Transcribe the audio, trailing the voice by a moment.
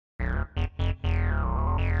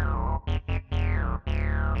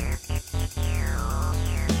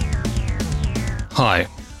Hi,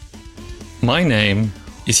 my name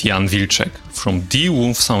is Jan Wilczek from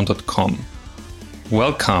thewolfsound.com.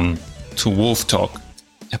 Welcome to WolfTalk,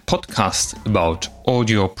 a podcast about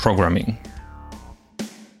audio programming.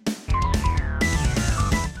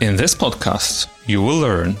 In this podcast, you will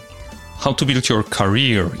learn how to build your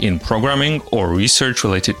career in programming or research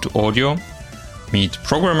related to audio, meet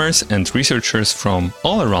programmers and researchers from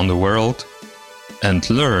all around the world, and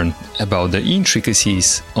learn about the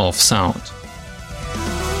intricacies of sound.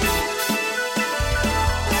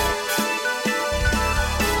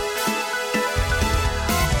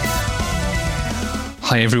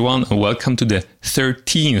 Hi everyone, and welcome to the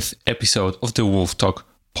 13th episode of the WolfTalk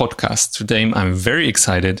podcast. Today I'm very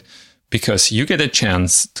excited because you get a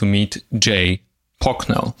chance to meet Jay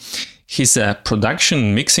Pocknell. He's a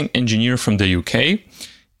production mixing engineer from the UK,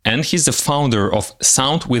 and he's the founder of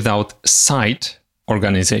Sound Without Sight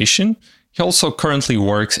organization. He also currently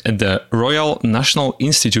works at the Royal National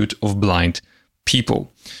Institute of Blind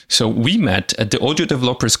People. So we met at the Audio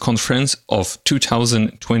Developers Conference of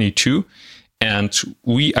 2022, and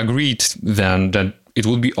we agreed then that it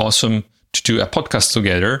would be awesome to do a podcast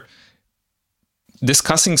together,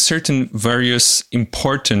 discussing certain various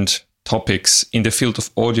important topics in the field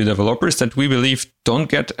of audio developers that we believe don't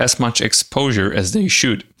get as much exposure as they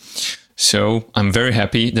should. So I'm very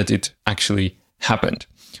happy that it actually happened.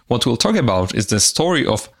 What we'll talk about is the story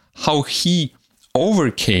of how he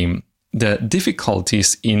overcame the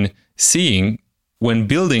difficulties in seeing when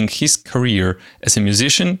building his career as a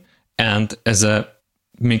musician and as a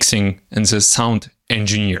mixing and as a sound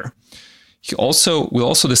engineer. We'll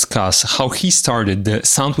also discuss how he started the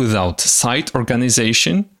Sound Without Sight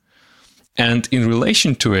organization. And in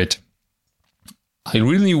relation to it, I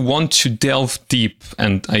really want to delve deep,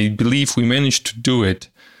 and I believe we managed to do it.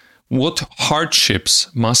 What hardships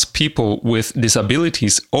must people with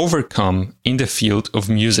disabilities overcome in the field of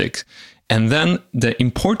music? And then the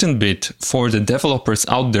important bit for the developers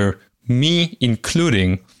out there, me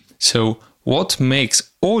including. So what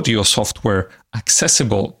makes audio software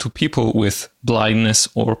accessible to people with blindness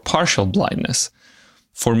or partial blindness?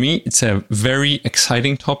 For me, it's a very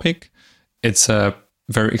exciting topic. It's a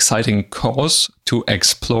very exciting cause to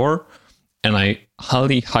explore. And I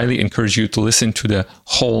highly encourage you to listen to the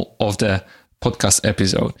whole of the podcast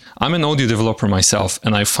episode. I'm an audio developer myself,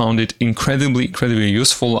 and I found it incredibly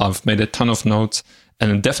useful. I've made a ton of notes,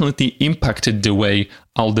 and it definitely impacted the way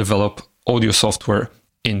I'll develop audio software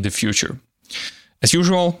in the future. As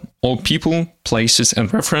usual, all people, places,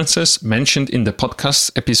 and references mentioned in the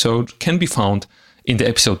podcast episode can be found in the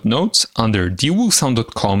episode notes under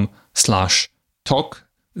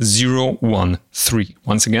thewolfsound.com/talk013.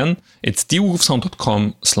 Once again, it's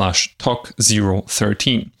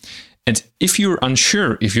thewolfsound.com/talk013. And if you're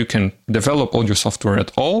unsure if you can develop audio software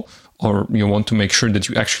at all, or you want to make sure that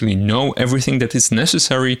you actually know everything that is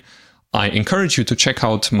necessary, I encourage you to check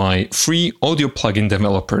out my free audio plugin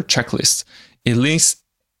developer checklist. It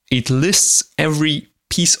lists every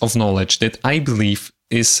piece of knowledge that I believe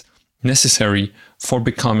is necessary for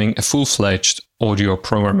becoming a full-fledged audio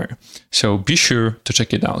programmer. So be sure to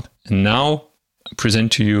check it out. And now I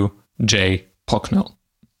present to you Jay Pocknell.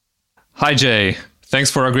 Hi Jay,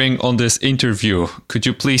 thanks for agreeing on this interview. Could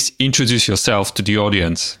you please introduce yourself to the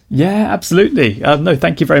audience? Yeah, absolutely. No,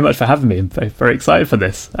 thank you very much for having me. I'm very, very excited for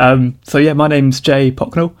this. My name's Jay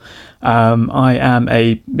Pocknell. I am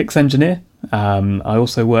a mix engineer. I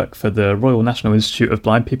also work for the Royal National Institute of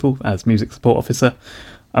Blind People as music support officer.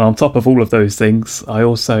 And on top of all of those things, I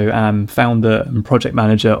also am founder and project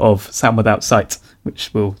manager of Sound Without Sight, which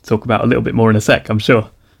we'll talk about a little bit more in a sec, I'm sure.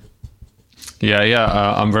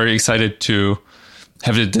 I'm very excited to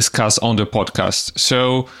have it discussed on the podcast.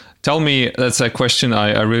 So tell me, that's a question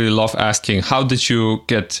I really love asking. How did you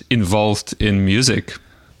get involved in music?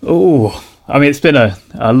 Oh, I mean, it's been a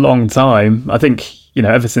long time. I think,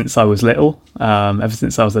 ever since I was little, ever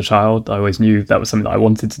since I was a child, I always knew that was something that I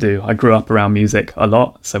wanted to do. I grew up around music a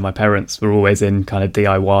lot. So my parents were always in kind of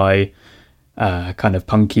DIY, kind of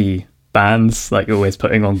punky bands, like always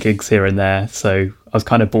putting on gigs here and there. So I was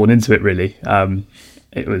kind of born into it, really.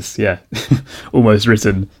 It was, almost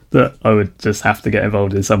written that I would just have to get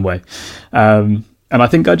involved in some way. And I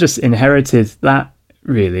think I just inherited that,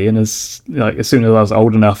 really. And as soon as I was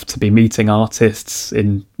old enough to be meeting artists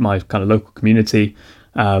in my kind of local community,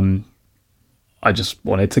 I just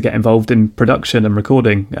wanted to get involved in production and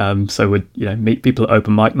recording. So would, meet people at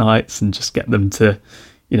open mic nights and just get them to,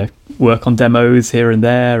 work on demos here and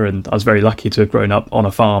there. And I was very lucky to have grown up on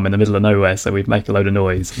a farm in the middle of nowhere. So we'd make a load of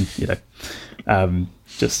noise and,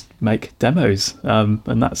 just make demos.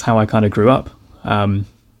 And that's how I kind of grew up.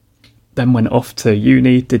 then went off to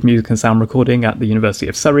uni, did music and sound recording at the University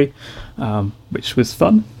of Surrey, which was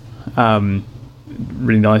fun.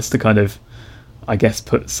 Really nice to kind of, I guess,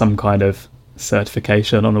 put some kind of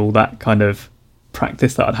certification on all that kind of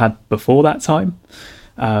practice that I'd had before that time.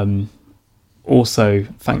 Also,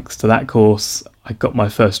 thanks to that course, I got my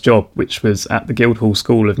first job, which was at the Guildhall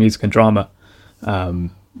School of Music and Drama,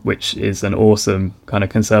 which is an awesome kind of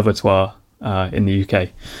conservatoire in the UK.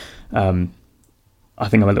 I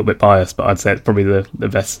think I'm a little bit biased, but I'd say it's probably the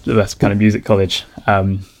best kind of music college.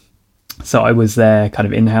 So I was there kind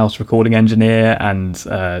of in-house recording engineer and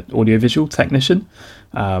audiovisual technician.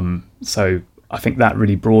 So I think that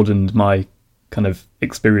really broadened my kind of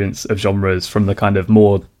experience of genres from the kind of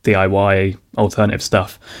more DIY alternative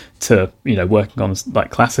stuff to, you know, working on like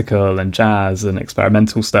classical and jazz and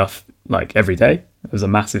experimental stuff like every day. There was a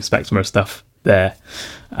massive spectrum of stuff there.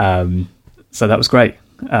 So that was great.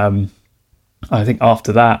 I think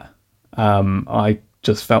after that, I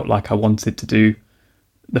just felt like I wanted to do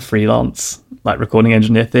the freelance like recording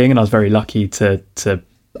engineer thing, and I was very lucky to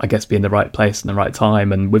I guess be in the right place and the right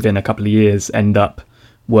time, and within a couple of years end up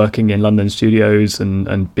working in London studios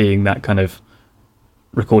and being that kind of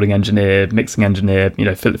recording engineer, mixing engineer, you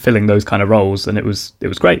know, filling those kind of roles, and it was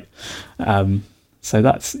great. So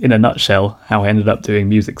that's in a nutshell how I ended up doing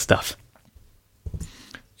music stuff.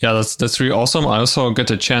 Yeah, that's really awesome. I also got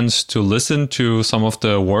a chance to listen to some of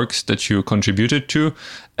the works that you contributed to.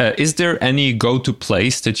 Is there any go-to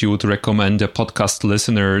place that you would recommend the podcast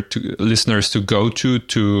listeners to go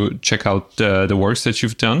to check out the works that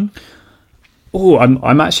you've done? Oh,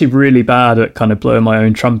 I'm actually really bad at kind of blowing my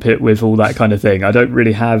own trumpet with all that kind of thing. I don't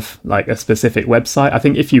really have like a specific website. I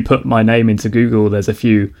think if you put my name into Google, there's a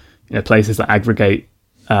few, you know, places that aggregate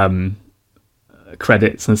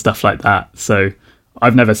credits and stuff like that. So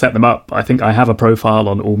I've never set them up. I think I have a profile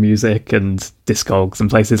on AllMusic and Discogs and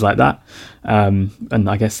places like that. And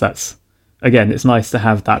I guess that's, again, it's nice to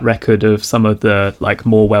have that record of some of the like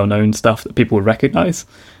more well-known stuff that people would recognize.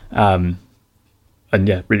 And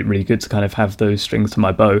yeah, really, really good to kind of have those strings to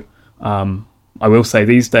my bow. I will say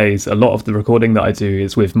these days, a lot of the recording that I do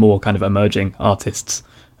is with more kind of emerging artists.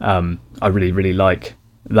 I really, really like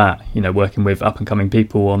that, you know, working with up and coming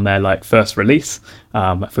people on their like first release.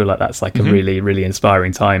 I feel like that's like a really, really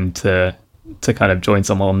inspiring time to kind of join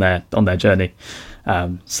someone on their journey.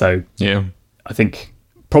 So yeah, I think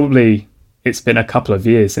probably it's been a couple of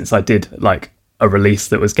years since I did like a release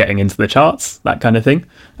that was getting into the charts, that kind of thing.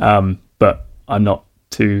 But I'm not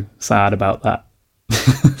too sad about that.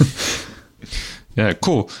 Yeah,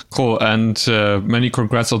 cool. And many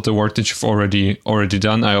congrats on the work that you've already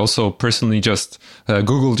done. I also personally just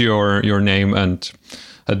Googled your name and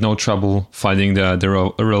had no trouble finding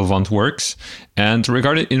the relevant works. And in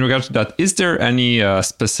regard to that, is there any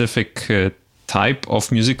specific type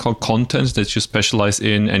of musical content that you specialize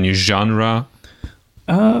in, any genre?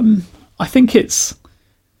 I think it's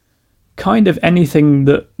kind of anything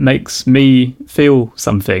that makes me feel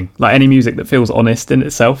something, like any music that feels honest in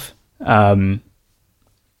itself.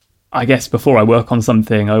 I guess before I work on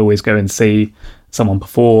something, I always go and see someone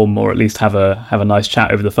perform, or at least have a nice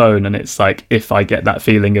chat over the phone. And it's like, if I get that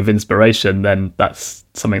feeling of inspiration, then that's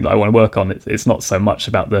something that I want to work on. It's not so much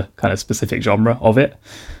about the kind of specific genre of it.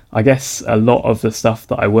 I guess a lot of the stuff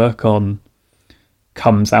that I work on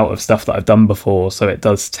comes out of stuff that I've done before. So it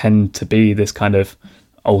does tend to be this kind of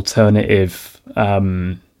alternative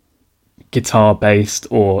guitar-based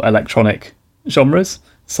or electronic genres,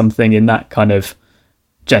 something in that kind of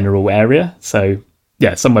general area. So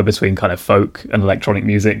yeah, somewhere between kind of folk and electronic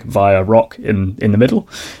music via rock in the middle.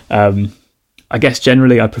 I guess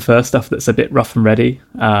generally I prefer stuff that's a bit rough and ready,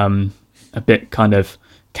 a bit kind of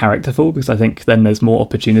characterful, because I think then there's more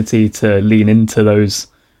opportunity to lean into those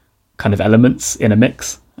kind of elements in a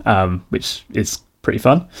mix, which is pretty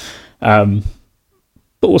fun.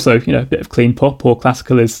 But also, you know, a bit of clean pop or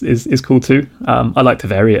classical is cool too. I like to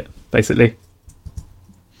vary it, basically.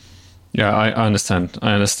 Yeah, I understand.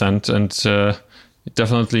 And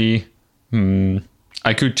definitely,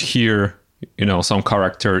 I could hear, you know, some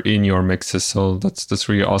character in your mixes. So that's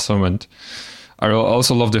really awesome. And I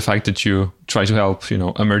also love the fact that you try to help, you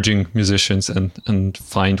know, emerging musicians and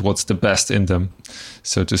find what's the best in them,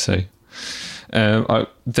 so to say.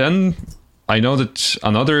 Then I know that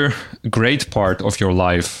another great part of your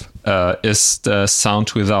life is the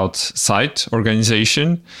Sound Without Sight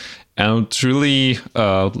organization. And I would really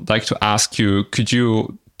like to ask you, could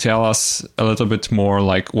you tell us a little bit more,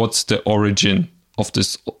 like, what's the origin of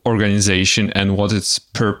this organization and what its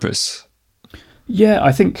purpose? Yeah,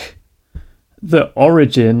 I think the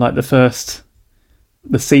origin, like the first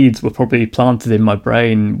the seeds were probably planted in my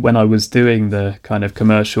brain when I was doing the kind of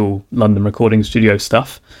commercial London recording studio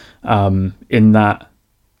stuff. In that,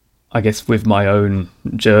 I guess, with my own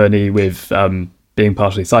journey with being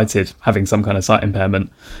partially sighted, having some kind of sight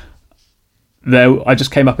impairment, I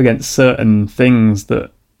just came up against certain things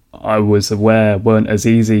that I was aware weren't as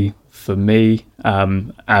easy for me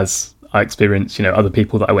as I experienced, other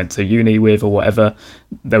people that I went to uni with or whatever.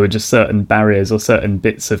 There were just certain barriers or certain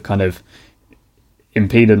bits of kind of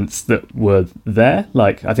impedance that were there.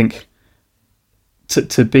 Like, I think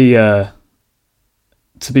to be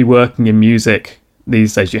working in music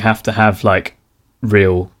these days, you have to have like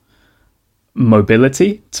real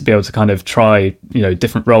mobility to be able to kind of try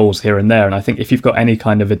different roles here and there. And I think if you've got any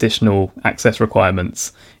kind of additional access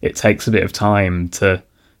requirements, it takes a bit of time to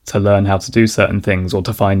learn how to do certain things, or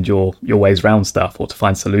to find your ways around stuff, or to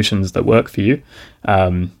find solutions that work for you.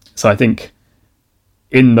 So I think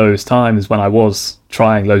in those times when I was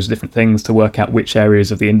trying loads of different things to work out which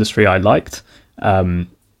areas of the industry I liked,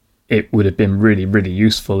 it would have been really, really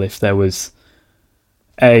useful if there was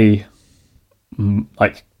like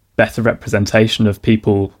better representation of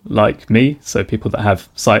people like me, so people that have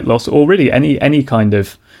sight loss, or really any kind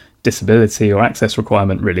of disability or access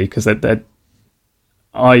requirement, really, because at that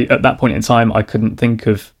point in time I couldn't think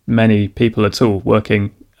of many people at all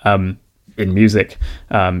working in music,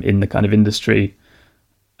 in the kind of industry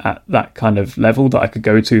at that kind of level that I could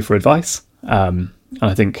go to for advice. And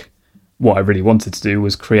I think what I really wanted to do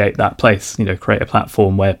was create that place, create a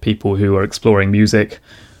platform where people who are exploring music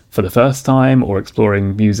for the first time, or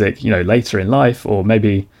exploring music, later in life, or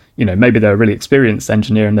maybe they're a really experienced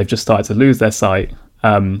engineer and they've just started to lose their sight,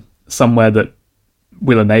 somewhere that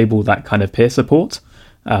will enable that kind of peer support.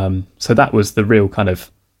 So that was the real kind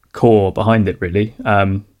of core behind it, really,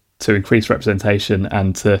 to increase representation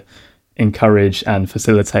and to encourage and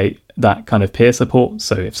facilitate that kind of peer support.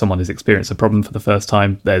 So if someone has experienced a problem for the first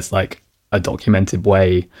time, there's like a documented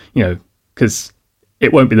way, because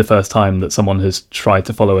it won't be the first time that someone has tried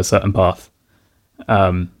to follow a certain path.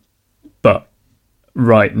 But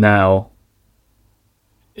right now,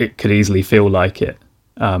 it could easily feel like it,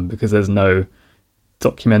 because there's no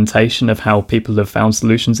documentation of how people have found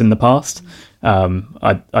solutions in the past.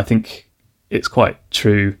 I think it's quite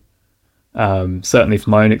true, certainly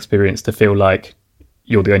from my own experience, to feel like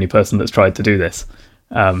you're the only person that's tried to do this,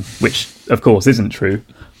 which of course isn't true,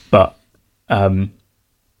 but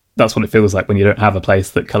that's what it feels like when you don't have a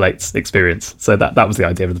place that collates experience. So that was the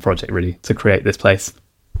idea of the project, really, to create this place.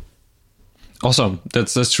 Awesome.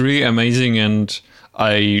 That's really amazing, and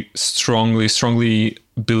I strongly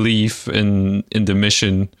believe in the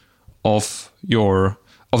mission of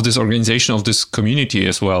this organization, of this community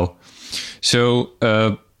as well. So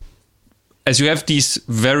as you have these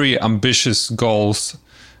very ambitious goals,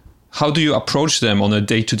 how do you approach them on a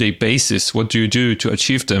day-to-day basis? What do you do to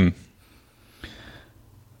achieve them?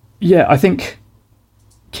 Yeah, I think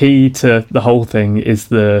key to the whole thing is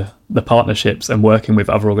the partnerships and working with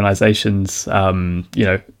other organizations,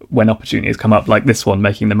 when opportunities come up like this one,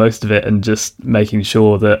 making the most of it and just making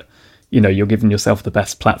sure that, you're giving yourself the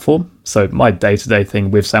best platform. So my day-to-day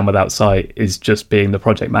thing with Sound Without Sight is just being the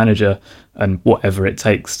project manager and whatever it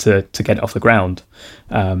takes to get it off the ground.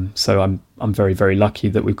 So I'm very, very lucky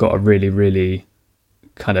that we've got a really, really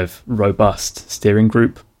kind of robust steering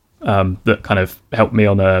group that kind of help me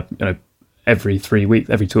on every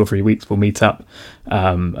 2 or 3 weeks we'll meet up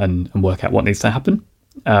and work out what needs to happen.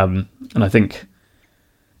 And I think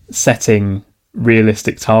setting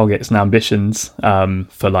realistic targets and ambitions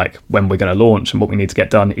for like when we're going to launch and what we need to get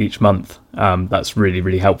done each month, that's really,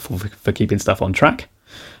 really helpful for keeping stuff on track.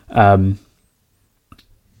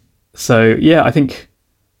 So yeah, I think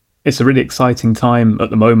it's a really exciting time at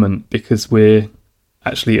the moment because we're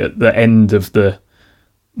actually at the end of the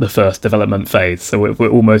first development phase, so we're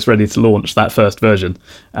almost ready to launch that first version.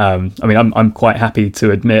 I'm quite happy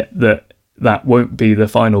to admit that won't be the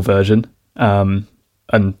final version,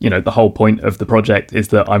 and the whole point of the project is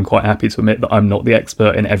that I'm quite happy to admit that I'm not the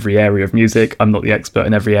expert in every area of music. I'm not the expert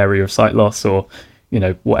in every area of sight loss or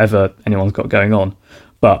whatever anyone's got going on,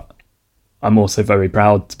 but I'm also very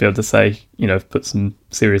proud to be able to say, put some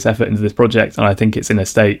serious effort into this project, and I think it's in a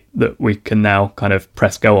state that we can now kind of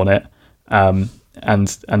press go on it,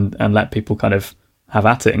 and let people kind of have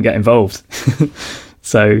at it and get involved.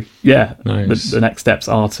 So yeah, nice. The next steps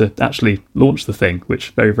are to actually launch the thing, which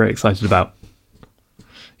very, very excited about.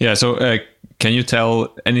 Yeah. So can you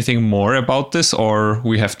tell anything more about this, or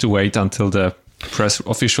we have to wait until the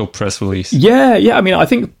official press release? Yeah. I mean, I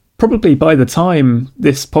think probably by the time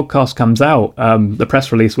this podcast comes out, the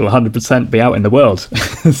press release will 100% be out in the world.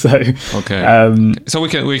 So okay, so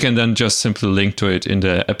we can then just simply link to it in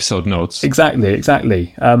the episode notes.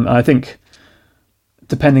 Exactly. I think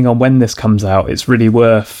depending on when this comes out, it's really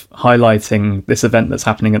worth highlighting this event that's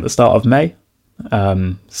happening at the start of May.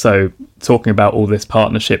 So talking about all this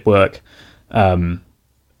partnership work, and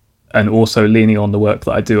also leaning on the work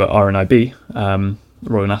that I do at RNIB,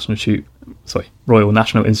 Royal National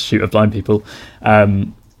Institute of Blind People,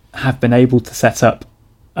 have been able to set up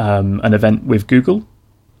an event with Google,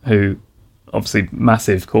 who obviously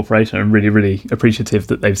massive corporation and really, really appreciative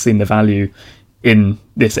that they've seen the value in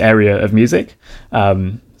this area of music.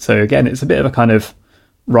 So again, it's a bit of a kind of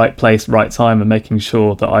right place, right time, and making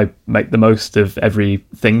sure that I make the most of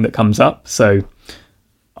everything that comes up. So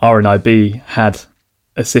RNIB had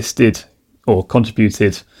assisted or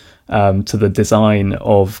contributed to the design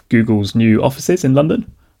of Google's new offices in London.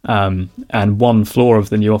 And one floor of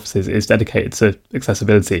the new offices is dedicated to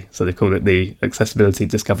accessibility. So they call it the Accessibility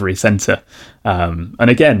Discovery Centre. And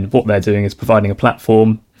again, what they're doing is providing a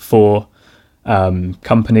platform for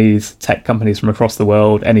companies, tech companies from across the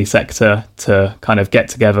world, any sector, to kind of get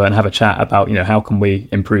together and have a chat about, how can we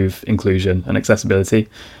improve inclusion and accessibility.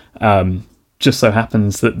 Just so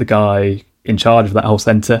happens that the guy in charge of that whole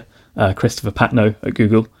centre, Christopher Pocknell at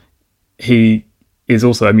Google, he is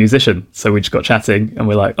also a musician. So we just got chatting and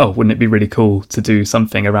we're like, oh, wouldn't it be really cool to do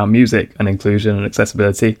something around music and inclusion and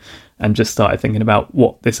accessibility? And just started thinking about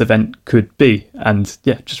what this event could be. And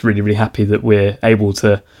yeah, just really, really happy that we're able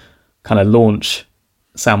to kind of launch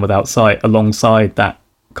Sound Without Sight alongside that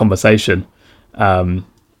conversation, and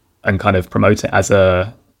kind of promote it as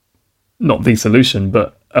not the solution,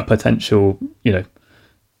 but a potential,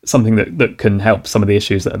 something that can help some of the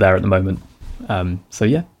issues that are there at the moment. So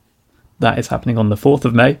yeah, that is happening on the 4th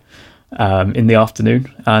of May in the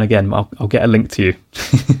afternoon. And again, I'll get a link to you.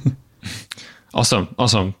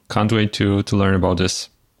 Awesome. Can't wait to learn about this,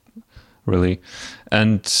 really.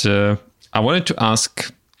 And I wanted to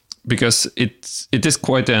ask, because it is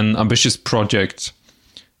quite an ambitious project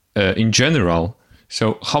in general.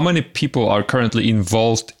 So how many people are currently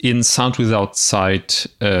involved in Sound Without Sight,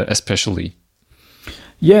 especially?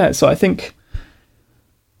 Yeah, so I think,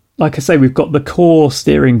 like I say, we've got the core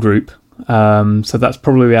steering group. So that's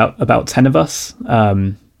probably about 10 of us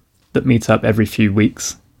that meet up every few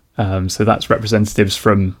weeks. So that's representatives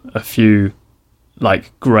from a few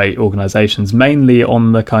great organisations, mainly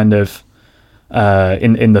on the kind of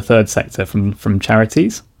in the third sector from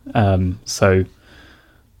charities. So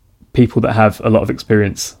people that have a lot of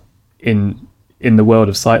experience in the world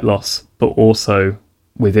of sight loss, but also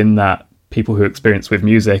within that, people who experience with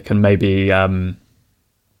music and maybe have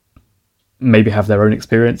their own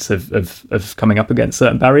experience of coming up against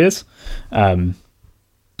certain barriers.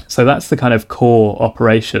 So that's the kind of core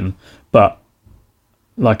operation. But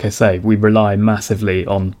like I say, we rely massively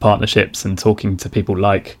on partnerships and talking to people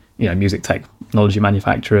like, music technology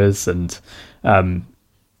manufacturers and,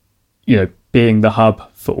 being the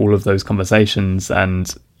hub for all of those conversations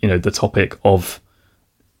and, the topic of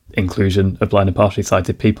inclusion of blind and partially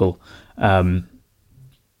sighted people.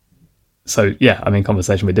 So yeah, I'm in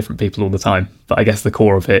conversation with different people all the time, but I guess the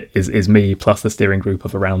core of it is me plus the steering group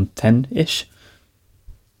of around 10-ish.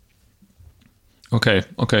 Okay,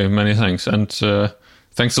 many thanks. And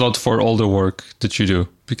thanks a lot for all the work that you do,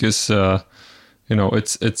 because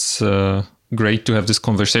it's great to have this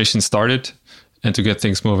conversation started and to get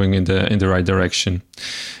things moving in the right direction.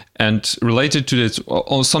 And related to this,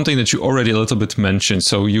 something that you already a little bit mentioned.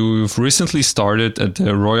 So you've recently started at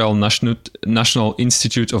the Royal National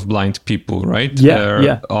Institute of Blind People, right?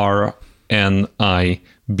 Yeah.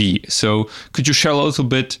 RNIB. So could you share a little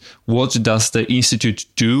bit, what does the institute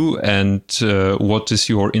do and what is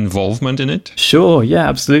your involvement in it? Sure, yeah,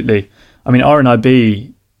 absolutely. I mean,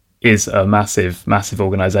 RNIB is a massive, massive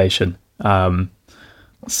organisation.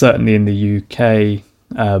 Certainly in the UK,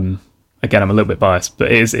 again, I'm a little bit biased,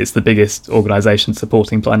 but it's the biggest organisation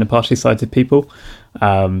supporting blind and partially sighted people.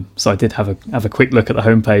 So I did have a quick look at the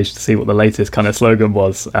homepage to see what the latest kind of slogan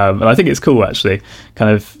was, and I think it's cool actually.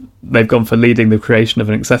 Kind of, they've gone for leading the creation of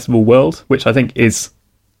an accessible world, which I think it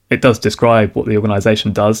does describe what the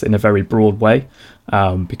organisation does in a very broad way,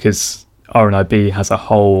 because RNIB has a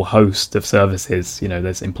whole host of services.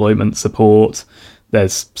 There's employment support.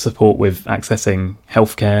 There's support with accessing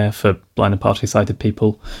healthcare for blind and partially sighted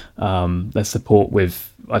people. There's support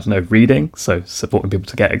with, reading, so supporting people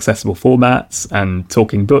to get accessible formats and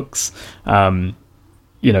talking books,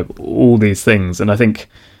 all these things. And I think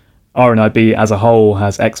RNIB as a whole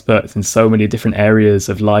has experts in so many different areas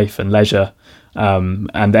of life and leisure,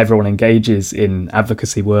 and everyone engages in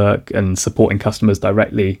advocacy work and supporting customers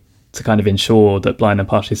directly to kind of ensure that blind and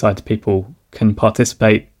partially sighted people can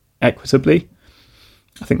participate equitably.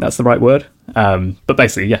 I think that's the right word. But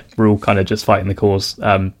basically, yeah, we're all kind of just fighting the cause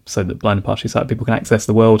so that blind and partially sighted people can access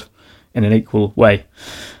the world in an equal way.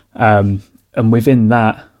 And within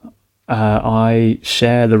that, I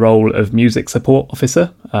share the role of music support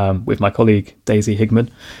officer with my colleague Daisy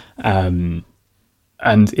Higman. And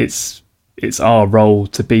it's our role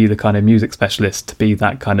to be the kind of music specialist, to be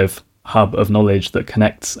that kind of hub of knowledge that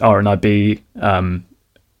connects RNIB,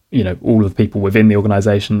 all of the people within the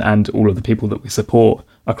organisation and all of the people that we support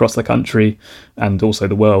across the country and also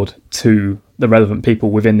the world to the relevant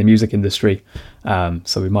people within the music industry.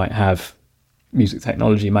 So we might have music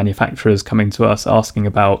technology manufacturers coming to us asking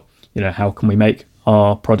about, how can we make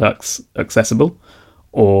our products accessible?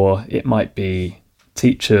 Or it might be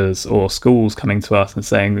teachers or schools coming to us and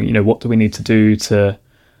saying, what do we need to do to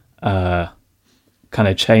kind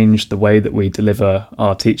of change the way that we deliver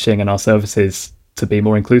our teaching and our services to be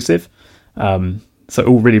more inclusive. So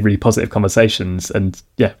all really, really positive conversations. And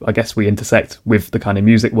yeah, I guess we intersect with the kind of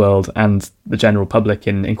music world and the general public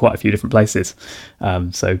in quite a few different places.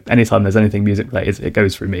 So anytime there's anything music related, it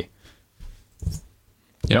goes through me.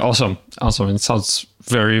 Yeah, awesome. It sounds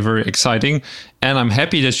very, very exciting. And I'm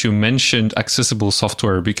happy that you mentioned accessible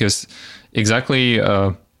software because exactly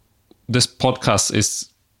this podcast is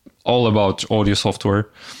all about audio software.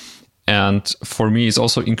 And for me, it's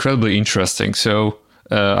also incredibly interesting. So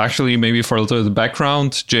actually, maybe for a little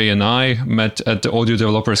background, Jay and I met at the Audio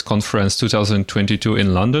Developers Conference 2022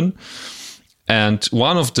 in London. And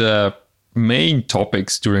one of the main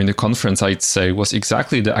topics during the conference, I'd say, was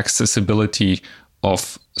exactly the accessibility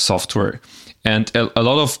of software. And a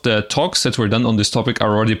lot of the talks that were done on this topic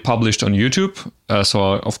are already published on YouTube. So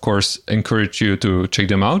I, of course, encourage you to check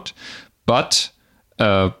them out. But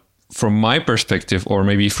from my perspective, or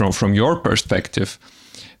maybe from your perspective,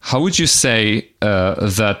 how would you say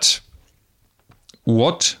that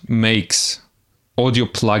what makes audio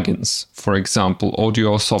plugins, for example,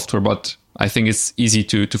 audio software, but I think it's easy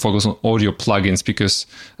to focus on audio plugins because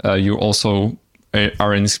you also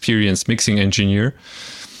are an experienced mixing engineer.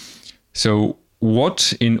 So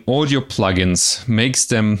what in audio plugins makes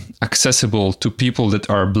them accessible to people that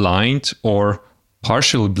are blind or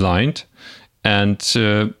partially blind? And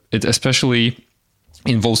it especially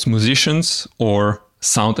involves musicians or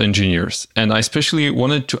sound engineers. And I especially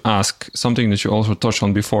wanted to ask something that you also touched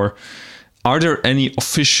on before. Are there any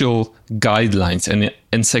official guidelines, any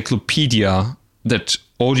encyclopedia that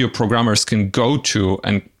audio programmers can go to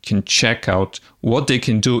and can check out what they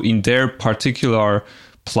can do in their particular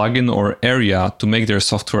plugin or area to make their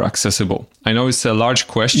software accessible? I know it's a large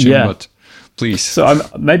question, but please. So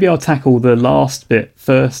maybe I'll tackle the last bit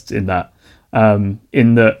first in that.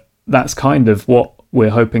 In that that's kind of what we're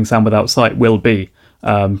hoping Sound Without Sight will be.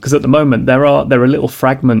 Because at the moment there are little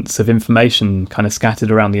fragments of information kind of scattered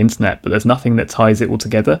around the internet, but there's nothing that ties it all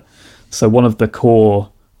together. So one of the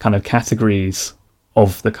core kind of categories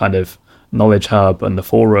of the kind of knowledge hub and the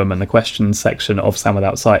forum and the questions section of Sound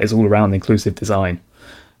Without Sight is all around inclusive design.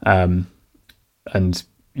 And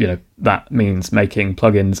that means making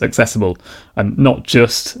plugins accessible, and not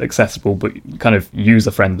just accessible, but kind of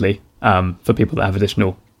user friendly for people that have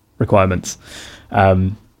additional requirements.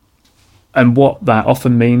 And what that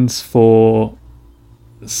often means for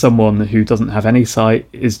someone who doesn't have any sight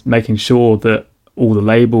is making sure that all the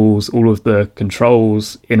labels, all of the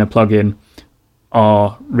controls in a plugin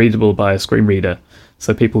are readable by a screen reader.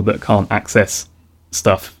 So people that can't access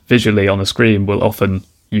stuff visually on a screen will often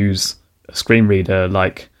use a screen reader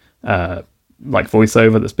like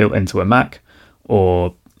VoiceOver that's built into a Mac,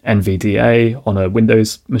 or NVDA on a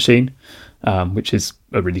Windows machine, which is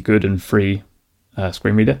a really good and free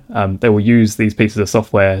screen reader. They will use these pieces of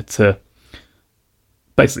software to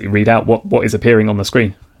basically read out what is appearing on the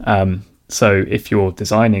screen. So if you're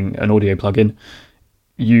designing an audio plugin,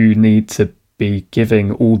 you need to be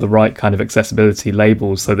giving all the right kind of accessibility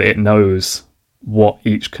labels so that it knows what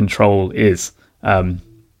each control is.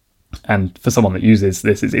 And for someone that uses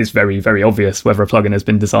this, it's very, very obvious whether a plugin has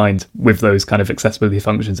been designed with those kind of accessibility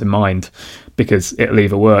functions in mind, because it'll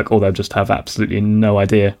either work or they'll just have absolutely no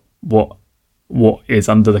idea what is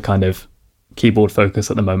under the kind of keyboard focus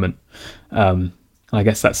at the moment. I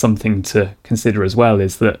guess that's something to consider as well,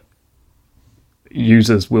 is that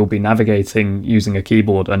users will be navigating using a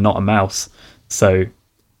keyboard and not a mouse. So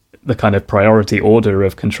the kind of priority order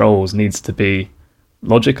of controls needs to be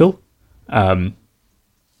logical.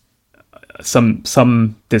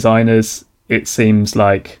 Some designers, it seems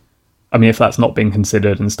like I mean, if that's not been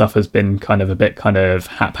considered and stuff has been kind of a bit kind of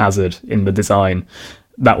haphazard in the design,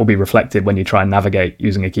 that will be reflected when you try and navigate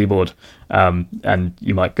using a keyboard. And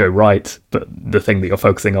you might go right, but the thing that you're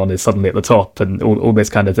focusing on is suddenly at the top, and all this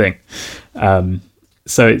kind of thing.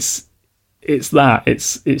 So it's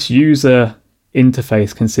user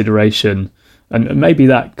interface consideration, and maybe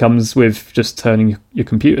that comes with just turning your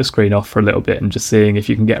computer screen off for a little bit and just seeing if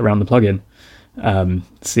you can get around the plugin.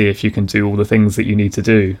 See if you can do all the things that you need to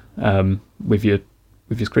do with your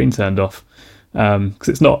screen turned off, because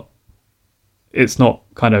it's not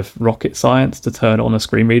kind of rocket science to turn on a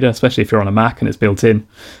screen reader, especially if you're on a Mac and it's built in.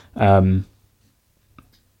 And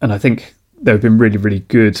I think there have been really, really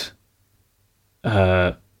good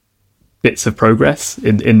bits of progress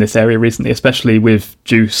in this area recently, especially with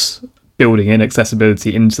Juice building in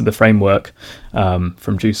accessibility into the framework.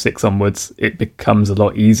 From Juice 6 onwards, it becomes a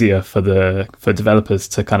lot easier for developers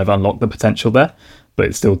to kind of unlock the potential there, but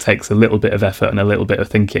it still takes a little bit of effort and a little bit of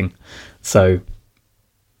thinking. So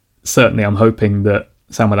certainly I'm hoping that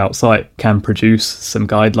Sound Without Sight can produce some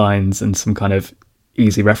guidelines and some kind of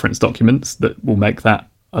easy reference documents that will make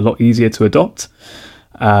that a lot easier to adopt.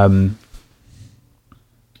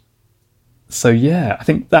 So yeah, I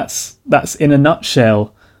think that's in a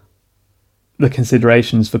nutshell the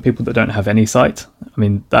considerations for people that don't have any sight. I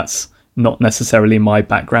mean, that's not necessarily my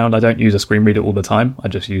background. I don't use a screen reader all the time. I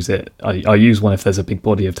just use it. I use one if there's a big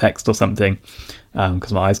body of text or something,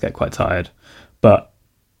 because my eyes get quite tired. But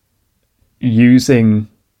when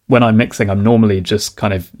I'm mixing, I'm normally just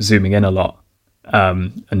kind of zooming in a lot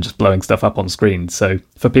and just blowing stuff up on screen. So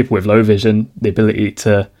for people with low vision, the ability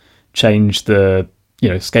to change the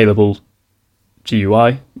scalable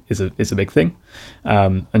GUI is a big thing,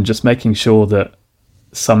 and just making sure that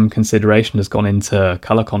some consideration has gone into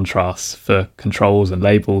color contrasts for controls and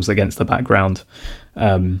labels against the background,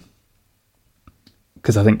 because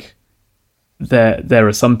I think there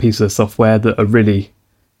are some pieces of software that are really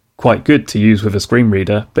quite good to use with a screen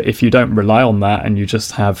reader, but if you don't rely on that and you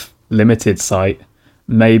just have limited sight,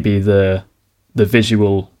 maybe the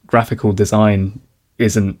visual graphical design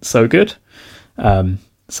isn't so good.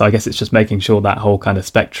 So I guess it's just making sure that whole kind of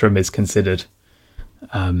spectrum is considered.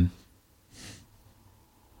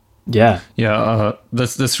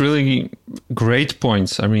 That's really great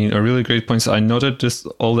points. I mean, really great points. I noted this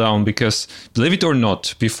all down because, believe it or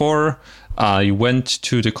not, before I went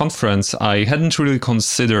to the conference, I hadn't really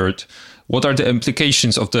considered what are the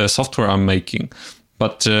implications of the software I'm making.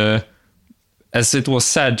 But as it was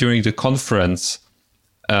said during the conference,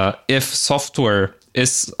 if software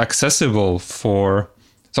is accessible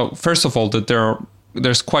so first of all, that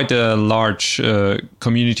there's quite a large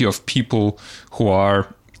community of people who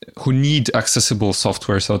need accessible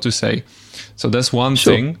software, so to say. So that's one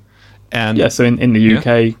thing. And yeah, so in the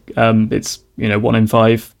UK, it's 1 in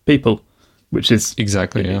 5 people, which is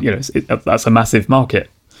exactly that's a massive market.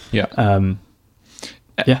 Yeah.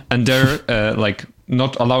 And they're like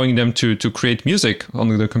not allowing them to create music on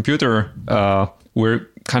the computer. We're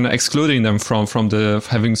kind of excluding them from the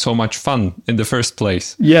having so much fun in the first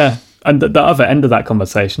place. Yeah, and the other end of that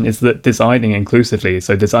conversation is that designing inclusively,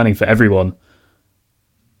 so designing for everyone,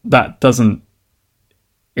 that doesn't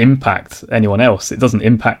impact anyone else. It doesn't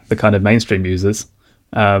impact the kind of mainstream users.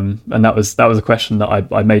 And that was a question that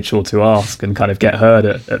I made sure to ask and kind of get heard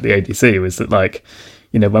at the ADC, was that, like,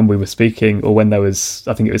 when we were speaking, or when there was,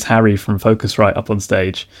 I think it was Harry from Focusrite up on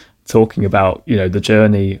stage talking about, the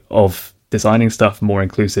journey of designing stuff more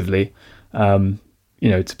inclusively, to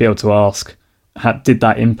be able to ask, did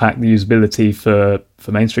that impact the usability for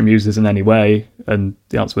mainstream users in any way? And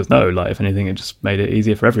the answer was no. Like, if anything, it just made it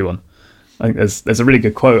easier for everyone. I think there's a really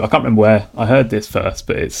good quote. I can't remember where I heard this first,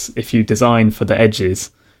 but it's, if you design for the edges,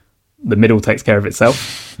 the middle takes care of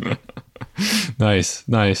itself. Nice.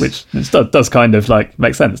 Which does kind of like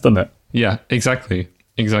make sense, doesn't it? Yeah, exactly.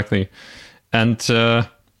 And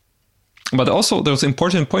but also there was an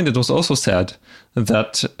important point that was also said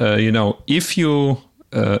that if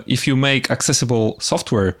you make accessible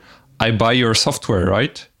software, I buy your software,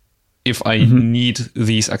 right? If I need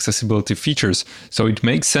these accessibility features. So it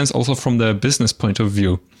makes sense also from the business point of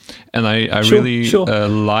view. And I really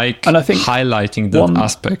like and I think highlighting that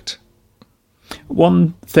aspect.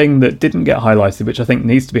 One thing that didn't get highlighted, which I think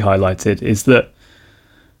needs to be highlighted, is that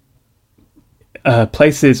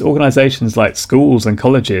organizations like schools and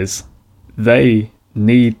colleges, they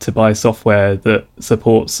need to buy software that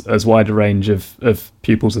supports as wide a range of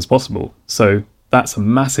pupils as possible. So that's a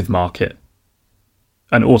massive market.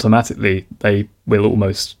 And automatically, their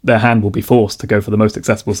hand will be forced to go for the most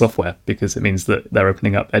accessible software, because it means that they're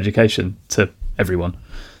opening up education to everyone.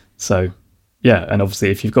 So yeah, and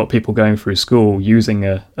obviously if you've got people going through school using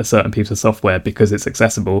a certain piece of software because it's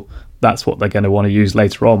accessible, that's what they're going to want to use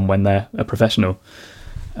later on when they're a professional.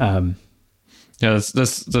 Yeah,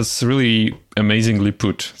 that's really amazingly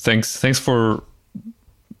put. Thanks for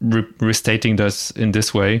restating this in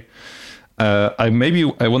this way. I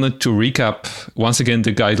wanted to recap once again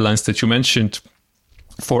the guidelines that you mentioned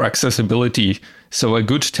for accessibility. So a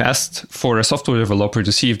good test for a software developer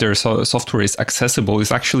to see if their software is accessible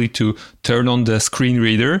is actually to turn on the screen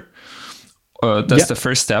reader. That's the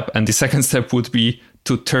first step. And the second step would be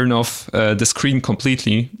to turn off the screen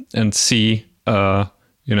completely and see, if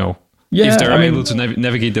they're able to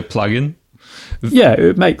navigate the plugin. Yeah,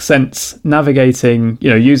 it makes sense navigating,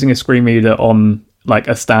 using a screen reader on like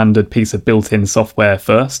a standard piece of built-in software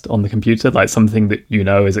first on the computer, like something that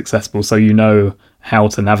is accessible, so how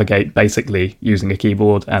to navigate basically using a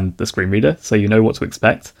keyboard and the screen reader, so you know what to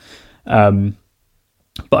expect. But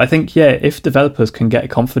I think, if developers can get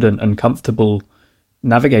confident and comfortable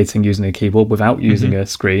navigating using a keyboard without using a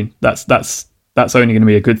screen, that's only going to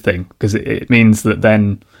be a good thing, because it means that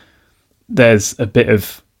then there's a bit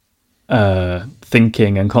of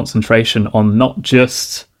thinking and concentration on not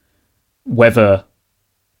just whether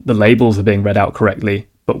the labels are being read out correctly,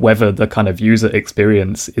 but whether the kind of user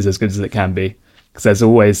experience is as good as it can be. Because there's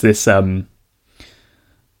always this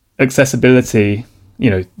accessibility,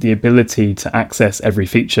 the ability to access every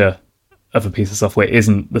feature of a piece of software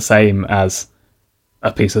isn't the same as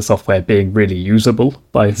a piece of software being really usable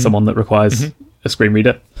by someone that requires a screen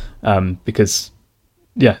reader. Because,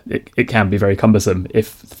 it can be very cumbersome if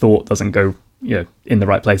thought doesn't go, in the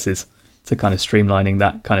right places to kind of streamlining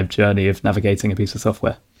that kind of journey of navigating a piece of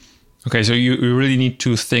software. Okay, so you really need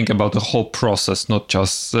to think about the whole process, not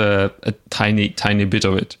just a tiny bit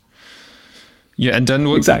of it. Yeah, and then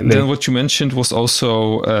what you mentioned was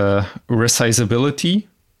also resizability,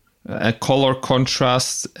 color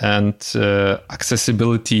contrast, and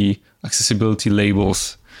accessibility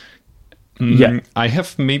labels. I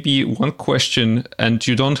have maybe one question, and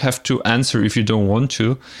you don't have to answer if you don't want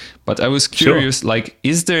to, but I was curious,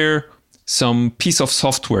 is there some piece of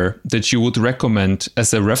software that you would recommend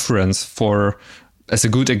as a reference as a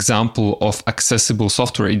good example of accessible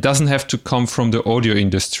software? It doesn't have to come from the audio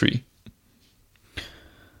industry.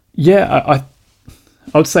 Yeah,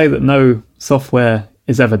 I would say that no software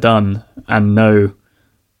is ever done and no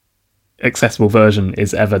accessible version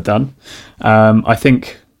is ever done. I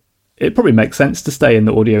think it probably makes sense to stay in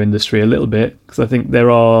the audio industry a little bit, because I think there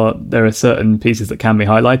are certain pieces that can be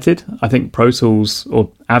highlighted. I think Pro Tools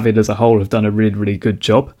or Avid as a whole have done a really, really good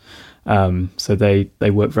job. So they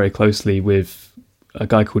work very closely with a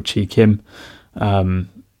guy called Chi Kim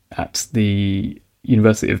at the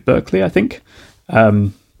University of Berkeley, I think,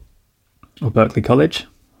 or Berkeley College.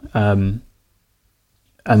 And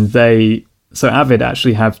so Avid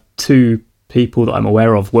actually have two people that I'm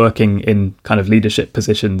aware of working in kind of leadership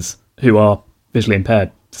positions who are visually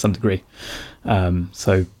impaired to some degree.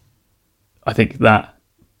 So I think that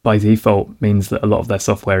by default means that a lot of their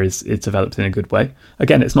software is developed in a good way.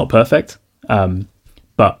 Again, it's not perfect,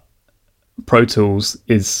 but Pro Tools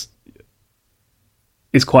is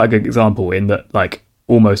quite a good example in that like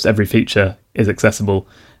almost every feature is accessible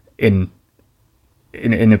in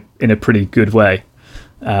a pretty good way,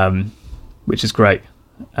 which is great.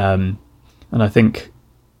 And I think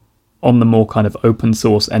on the more kind of open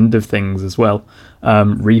source end of things as well,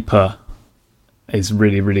 Reaper is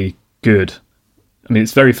really, really good. I mean,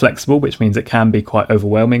 it's very flexible, which means it can be quite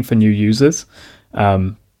overwhelming for new users.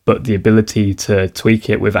 But the ability to tweak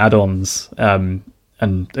it with add-ons and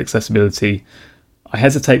accessibility, I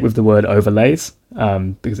hesitate with the word overlays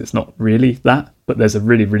because it's not really that, but there's a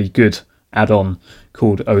really, really good add-on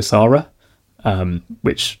called Osara,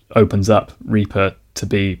 which opens up Reaper to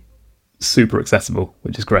be super accessible,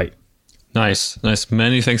 which is great. Nice.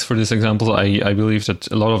 Many thanks for this example. I believe that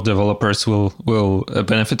a lot of developers will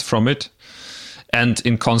benefit from it, and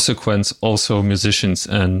in consequence, also musicians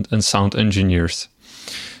and sound engineers.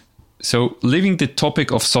 So, leaving the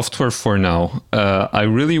topic of software for now, I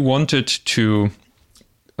really wanted to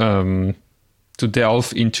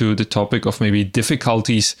delve into the topic of maybe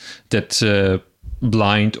difficulties that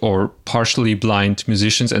blind or partially blind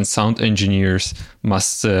musicians and sound engineers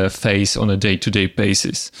must face on a day-to-day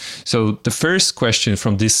basis. So the first question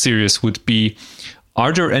from this series would be,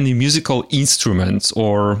 are there any musical instruments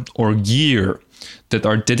or gear that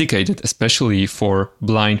are dedicated especially for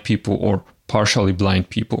blind people or partially blind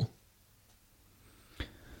people?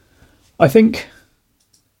 I think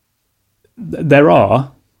there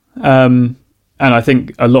are. And I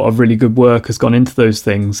think a lot of really good work has gone into those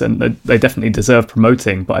things, and they definitely deserve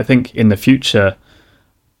promoting. But I think in the future,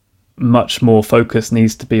 much more focus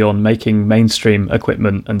needs to be on making mainstream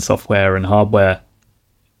equipment and software and hardware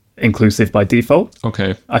inclusive by default.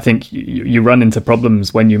 Okay. I think you run into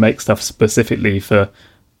problems when you make stuff specifically for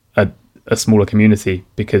a smaller community,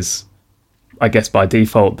 because I guess by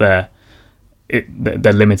default they're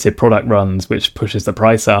limited product runs, which pushes the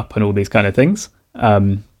price up and all these kind of things.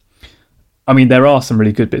 I mean, there are some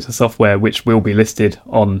really good bits of software which will be listed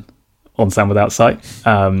on Sound Without Sight.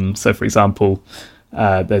 So, for example,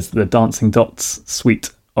 there's the Dancing Dots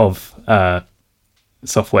suite of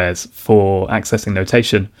softwares for accessing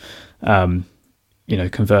notation,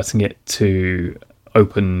 converting it to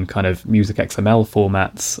open kind of music XML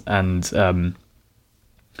formats and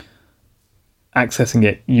accessing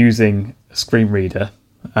it using a screen reader,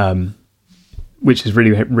 which is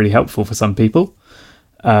really, really helpful for some people.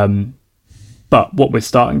 But what we're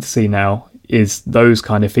starting to see now is those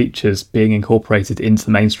kind of features being incorporated into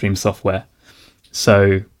mainstream software.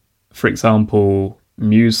 So, for example,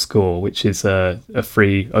 MuseScore, which is a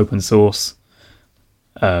free open source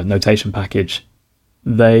notation package,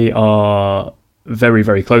 they are very,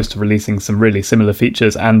 very close to releasing some really similar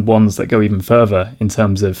features, and ones that go even further in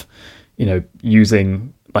terms of,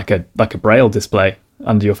 using like a braille display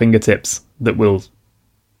under your fingertips that will,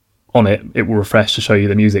 on it will refresh to show you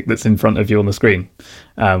the music that's in front of you on the screen,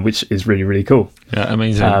 which is really, really cool. Yeah,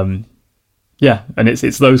 amazing. Yeah, and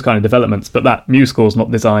it's those kind of developments, but that MuseScore is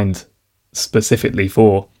not designed specifically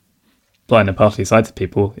for blind and partially sighted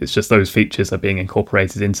people. It's just those features are being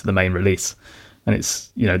incorporated into the main release, and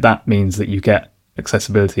it's that means that you get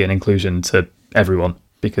accessibility and inclusion to everyone,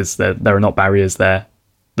 because there are not barriers there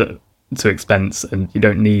to expense, and you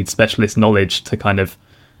don't need specialist knowledge to kind of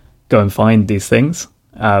go and find these things.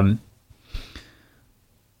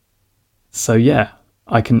 So yeah,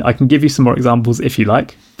 I can give you some more examples if you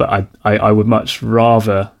like, but I would much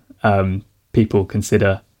rather people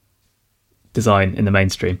consider design in the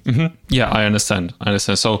mainstream. Mm-hmm. Yeah, I understand.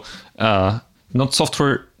 So not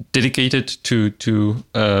software dedicated to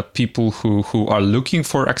people who are looking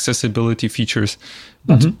for accessibility features,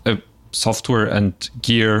 but software and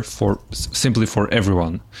gear simply for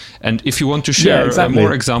everyone. And if you want to share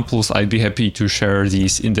more examples, I'd be happy to share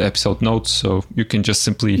these in the episode notes, so you can just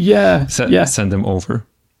simply send them over,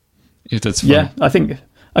 if that's fine. Yeah, I think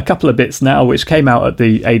a couple of bits now which came out at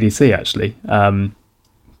the ADC actually,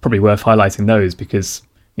 probably worth highlighting those, because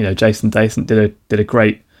Jason Dacent did a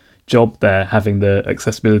great job there, having the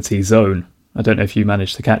accessibility zone. I don't know if you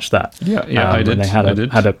managed to catch that. Yeah, I did. And they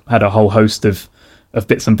had a whole host of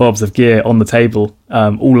bits and bobs of gear on the table,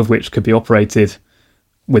 all of which could be operated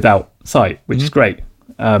without sight, which is great.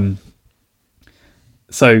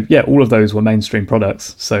 So yeah, all of those were mainstream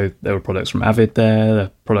products. So there were products from Avid there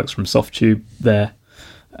were products from Softube there.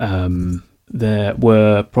 There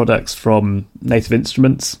were products from Native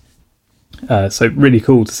Instruments. So really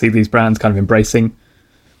cool to see these brands kind of embracing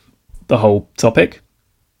the whole topic.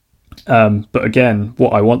 But again,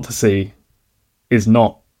 what I want to see is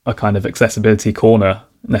not a kind of accessibility corner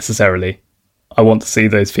necessarily. I want to see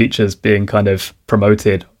those features being kind of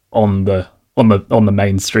promoted on the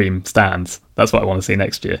mainstream stands. That's what I want to see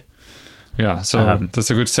next year. Yeah, so that's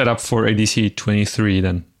a good setup for ADC 23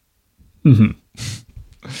 then. Mm-hmm.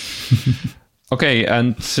 Okay,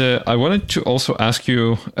 and I wanted to also ask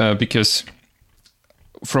you, because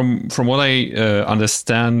from what I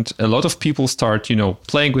understand, a lot of people start,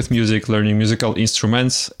 playing with music, learning musical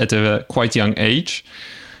instruments at a quite young age.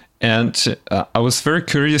 And I was very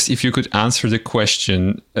curious if you could answer the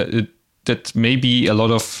question that maybe a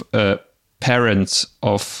lot of parents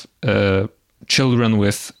of children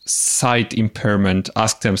with sight impairment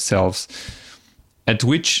ask themselves: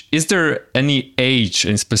 is there any age,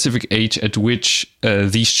 any specific age at which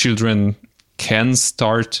these children can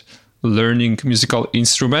start learning musical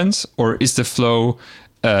instruments, or is the flow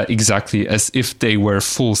exactly as if they were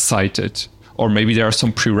full-sighted, or maybe there are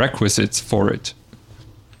some prerequisites for it?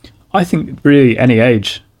 I think really any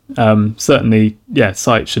age. Certainly,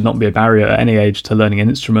 sight should not be a barrier at any age to learning an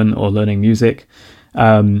instrument or learning music.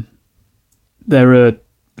 There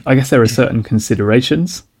are certain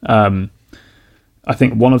considerations. I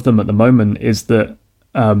think one of them at the moment is that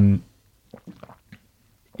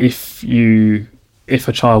if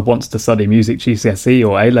a child wants to study music GCSE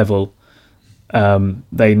or A-level,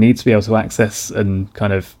 they need to be able to access and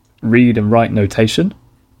kind of read and write notation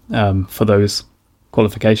for those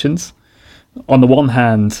qualifications. On the one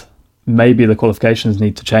hand, maybe the qualifications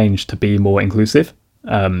need to change to be more inclusive,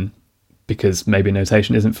 because maybe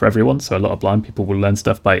notation isn't for everyone. So a lot of blind people will learn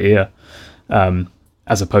stuff by ear,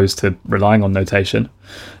 as opposed to relying on notation.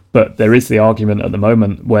 But there is the argument at the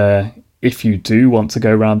moment where if you do want to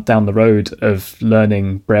go down the road of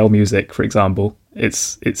learning Braille music, for example,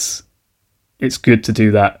 it's good to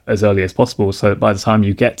do that as early as possible. So by the time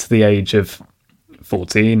you get to the age of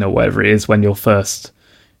 14 or whatever it is, when you first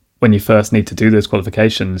need to do those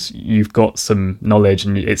qualifications, you've got some knowledge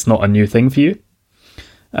and it's not a new thing for you.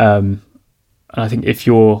 And I think if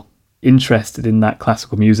you're interested in that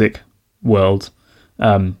classical music world,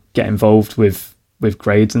 get involved with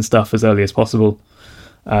grades and stuff as early as possible,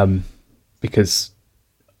 because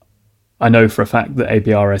I know for a fact that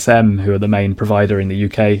ABRSM, who are the main provider in the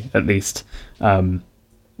UK at least,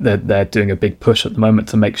 they're doing a big push at the moment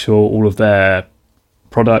to make sure all of their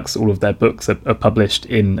products, all of their books are published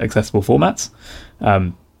in accessible formats,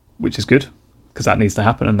 which is good, because that needs to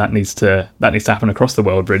happen, and that needs to happen across the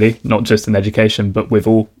world, really, not just in education, but with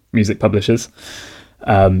all music publishers.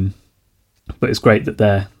 But it's great that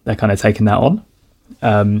they're kind of taking that on.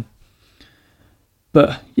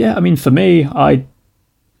 But yeah, I mean, for me, I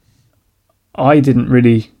didn't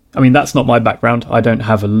really. I mean, that's not my background. I don't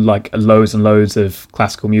have loads and loads of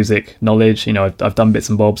classical music knowledge. You know, I've done bits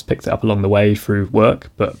and bobs, picked it up along the way through work.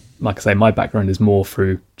 But like I say, my background is more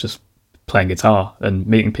through just playing guitar and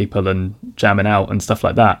meeting people and jamming out and stuff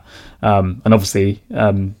like that. And obviously,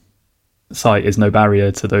 sight is no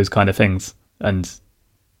barrier to those kind of things. And,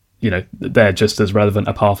 you know, they're just as relevant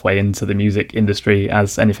a pathway into the music industry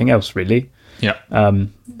as anything else, really. Yeah.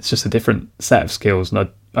 It's just a different set of skills. And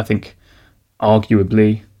I think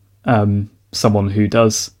arguably, someone who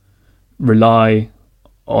does rely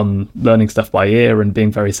on learning stuff by ear and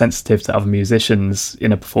being very sensitive to other musicians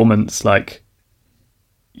in a performance, like,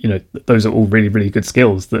 you know, those are all really, really good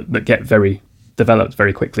skills that get very developed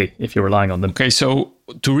very quickly if you're relying on them. Okay, so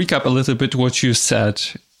to recap a little bit what you said,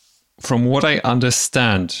 from what I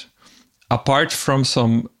understand, apart from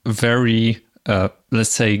some very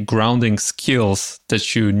let's say grounding skills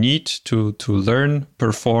that you need to learn,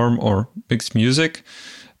 perform, or mix music,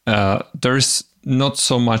 there's not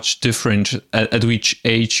so much different at which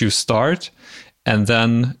age you start. And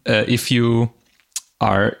then if you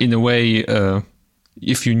are in a way,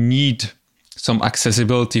 if you need some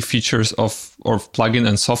accessibility features of plugin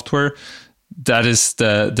and software, that is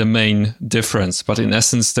the main difference. But in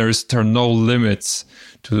essence, there are no limits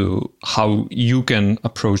to how you can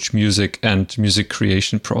approach music and music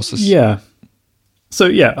creation process. Yeah. So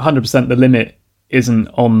yeah, 100%. The limit isn't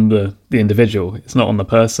on the individual. It's not on the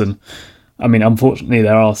person. I mean, unfortunately,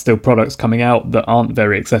 there are still products coming out that aren't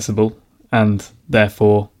very accessible, and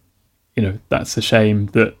therefore, you know, that's a shame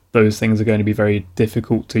that those things are going to be very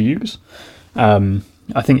difficult to use. I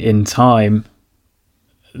think in time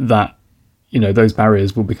that, you know, those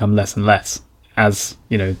barriers will become less and less as,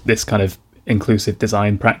 you know, this kind of inclusive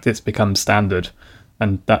design practice becomes standard.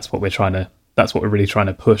 And that's what we're really trying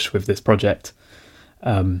to push with this project,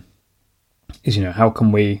 is, you know, how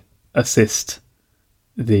can we assist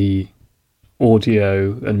the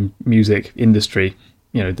audio and music industry,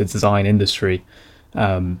 you know, the design industry,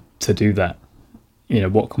 to do that? You know,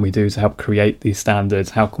 what can we do to help create these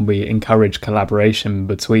standards? How can we encourage collaboration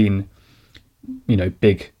between, you know,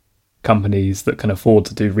 big companies that can afford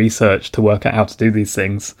to do research to work out how to do these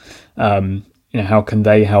things? You know, how can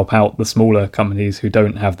they help out the smaller companies who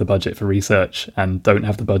don't have the budget for research and don't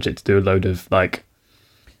have the budget to do a load of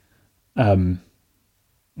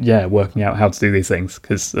working out how to do these things?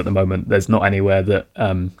 Because at the moment, there's not anywhere that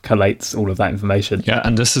collates all of that information. Yeah,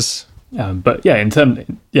 and this is. But yeah, in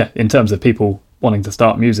terms of people wanting to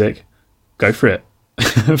start music, go for it.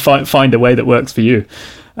 Find a way that works for you.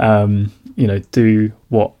 You know, do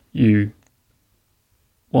what you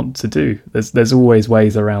want to do. There's always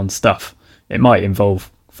ways around stuff. It might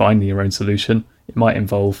involve finding your own solution. It might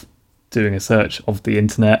involve doing a search of the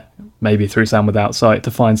internet, maybe through Sound Without Sight,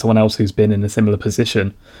 to find someone else who's been in a similar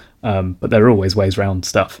position. But there are always ways around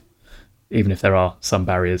stuff, even if there are some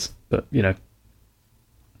barriers. But, you know,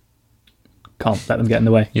 can't let them get in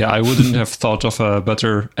the way. Yeah, I wouldn't have thought of a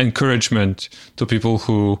better encouragement to people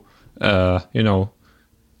who, you know,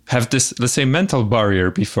 have this, let's say, mental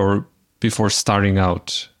barrier before starting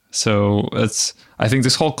out. So I think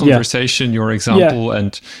this whole conversation, your example,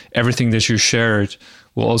 and everything that you shared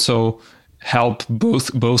will also help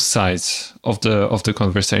both sides of the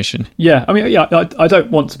conversation. Yeah, I mean, I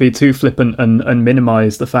don't want to be too flippant and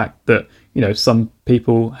minimize the fact that, you know, some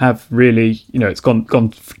people have really, you know, it's gone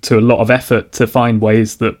to a lot of effort to find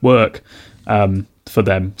ways that work for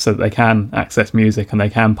them, so that they can access music and they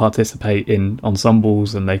can participate in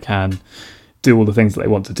ensembles and they can do all the things that they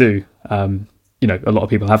want to do. You know, a lot of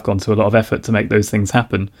people have gone to a lot of effort to make those things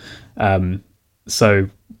happen. So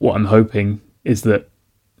what I'm hoping is that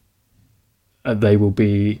they will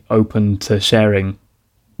be open to sharing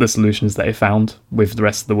the solutions that they found with the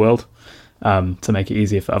rest of the world, to make it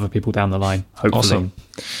easier for other people down the line, hopefully. Awesome.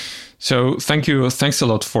 So thank you. Thanks a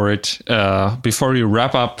lot for it. Before we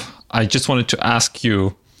wrap up, I just wanted to ask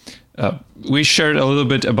you, we shared a little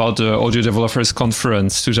bit about the Audio Developers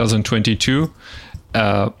Conference 2022.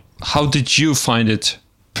 How did you find it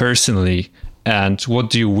personally? And what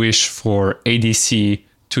do you wish for ADC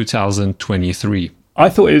 2023? I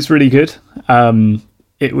thought it was really good.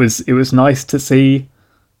 It was nice to see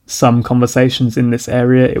some conversations in this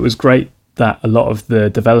area. It was great that a lot of the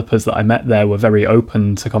developers that I met there were very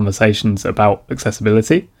open to conversations about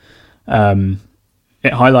accessibility.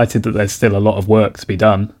 It highlighted that there's still a lot of work to be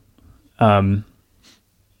done.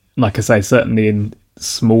 Like I say, certainly in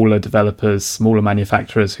smaller developers, smaller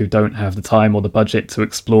manufacturers who don't have the time or the budget to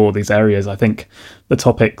explore these areas, I think the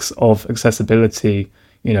topics of accessibility,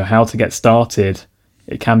 how to get started,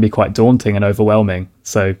 it can be quite daunting and overwhelming.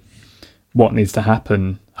 So what needs to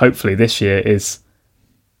happen, hopefully this year, is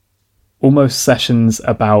almost sessions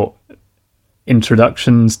about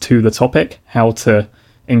introductions to the topic, how to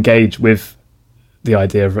engage with the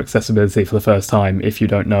idea of accessibility for the first time if you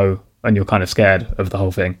don't know and you're kind of scared of the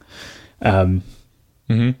whole thing.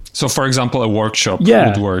 So, for example, a workshop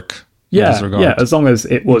would work. Yeah, as long as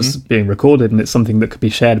it was being recorded and it's something that could be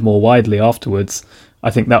shared more widely afterwards,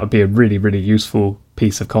 I think that would be a really, really useful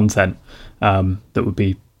piece of content that would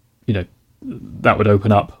be, that would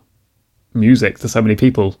open up music to so many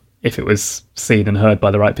people if it was seen and heard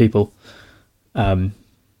by the right people.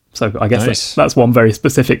 So I guess that's one very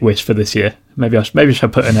specific wish for this year. Maybe I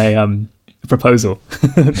should put in a proposal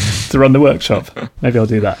to run the workshop. Maybe I'll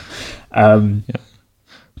do that.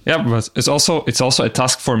 Yeah, but it's also a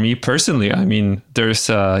task for me personally. I mean, there's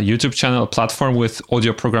a YouTube channel, a platform with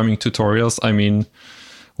audio programming tutorials. I mean,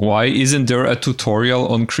 why isn't there a tutorial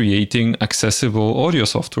on creating accessible audio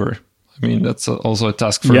software? I mean, that's also a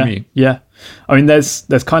task for me. Yeah. I mean,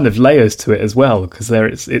 there's kind of layers to it as well, because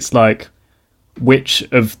it's like, which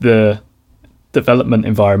of the development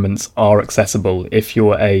environments are accessible if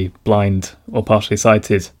you're a blind or partially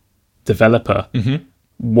sighted developer?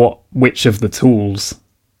 Which of the tools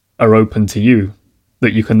are open to you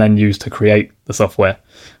that you can then use to create the software?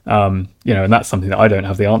 And that's something that I don't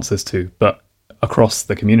have the answers to, but across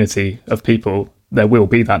the community of people, there will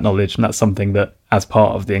be that knowledge, and that's something that, as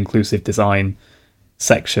part of the inclusive design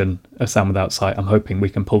section of Sound Without Sight, I'm hoping we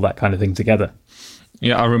can pull that kind of thing together.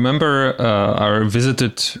 Yeah, I remember I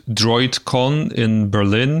visited DroidCon in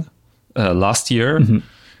Berlin last year.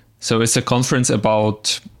 So it's a conference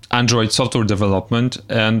about Android software development,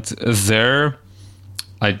 and there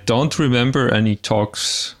I don't remember any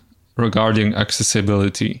talks regarding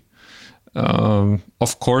accessibility.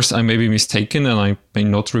 Of course, I may be mistaken and I may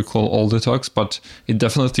not recall all the talks, but it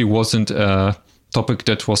definitely wasn't a topic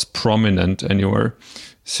that was prominent anywhere.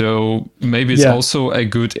 So maybe it's also a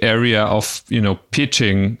good area of,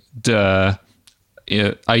 pitching the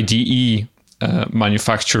IDE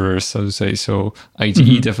manufacturers, so to say, so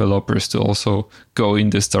IDE developers to also go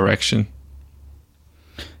in this direction.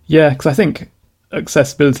 Yeah, because I think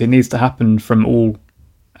accessibility needs to happen from all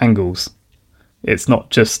angles. It's not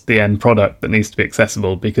just the end product that needs to be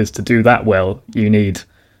accessible, because to do that well, you need,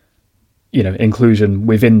 inclusion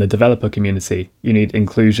within the developer community. You need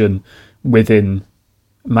inclusion within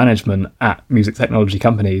management at music technology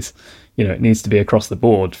companies. It needs to be across the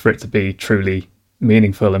board for it to be truly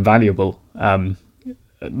meaningful and valuable.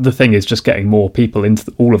 The thing is just getting more people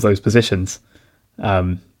into all of those positions.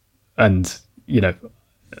 And,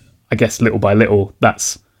 I guess little by little,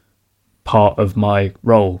 that's part of my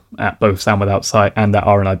role at both Sound Without Sight and at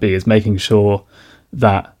RNIB, is making sure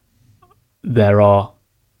that there are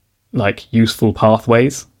useful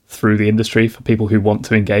pathways through the industry for people who want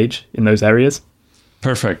to engage in those areas.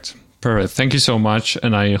 Perfect. Thank you so much.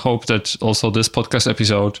 And I hope that also this podcast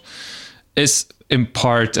episode is in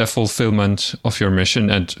part a fulfillment of your mission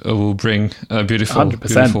and will bring a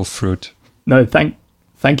beautiful fruit. No,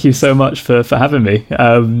 thank you so much for having me.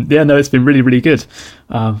 It's been really, really good.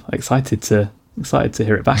 Excited to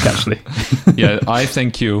hear it back, actually. Yeah, I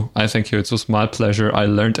thank you. It was my pleasure. I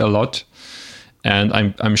learned a lot,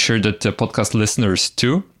 and I'm sure that the podcast listeners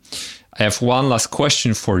too. I have one last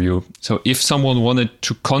question for you. So if someone wanted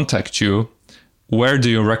to contact you, where do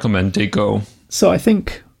you recommend they go? So I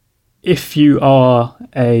think if you are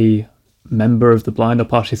a member of the blind or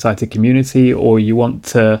partially sighted community, or you want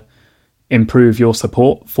to improve your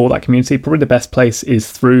support for that community, probably the best place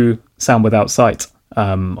is through Sound Without Sight.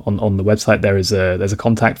 On the website, there's a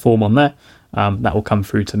contact form on there that will come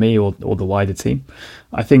through to me or the wider team.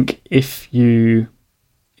 I think if you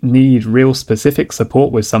need real specific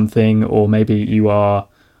support with something, or maybe you are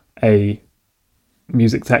a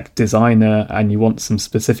music tech designer and you want some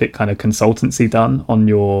specific kind of consultancy done on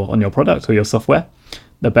your product or your software,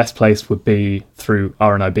 the best place would be through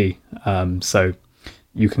RNIB. So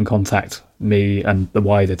you can contact me and the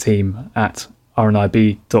wider team at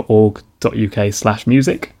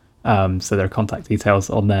rnib.org.uk/music. So there are contact details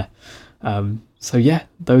on there. So yeah,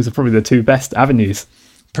 those are probably the two best avenues.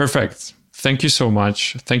 Perfect. Thank you so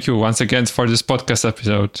much. Thank you once again for this podcast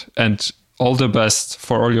episode, and all the best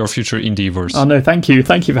for all your future endeavors. Oh no, thank you.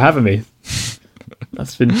 Thank you for having me.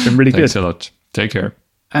 That's been really Thanks good. a lot. Take care.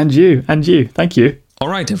 And you. Thank you. All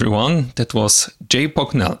right, everyone. That was Jay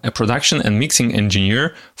Pocknell, a production and mixing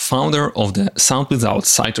engineer, founder of the Sound Without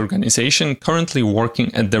Sight organization, currently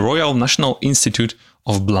working at the Royal National Institute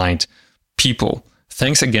of Blind People.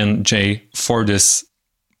 Thanks again, Jay, for this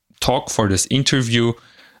talk, for this interview.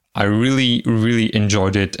 I really, really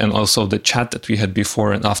enjoyed it, and also the chat that we had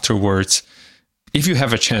before and afterwards. If you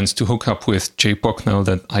have a chance to hook up with Jay Pocknell,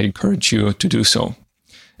 then I encourage you to do so.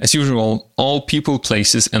 As usual, all people,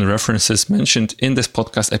 places, and references mentioned in this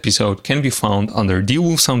podcast episode can be found under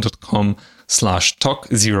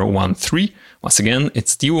thewolfsound.com/talk013. Once again,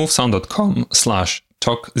 it's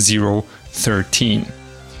thewolfsound.com/talk013.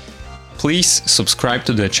 Please subscribe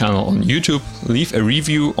to the channel on YouTube, leave a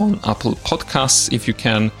review on Apple Podcasts if you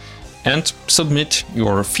can, and submit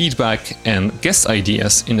your feedback and guest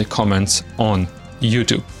ideas in the comments on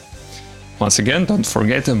YouTube. Once again, don't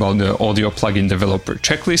forget about the audio plugin developer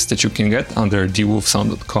checklist that you can get under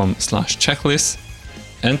thewolfsound.com/checklist.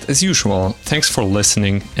 And as usual, thanks for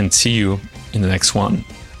listening and see you in the next one.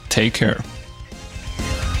 Take care.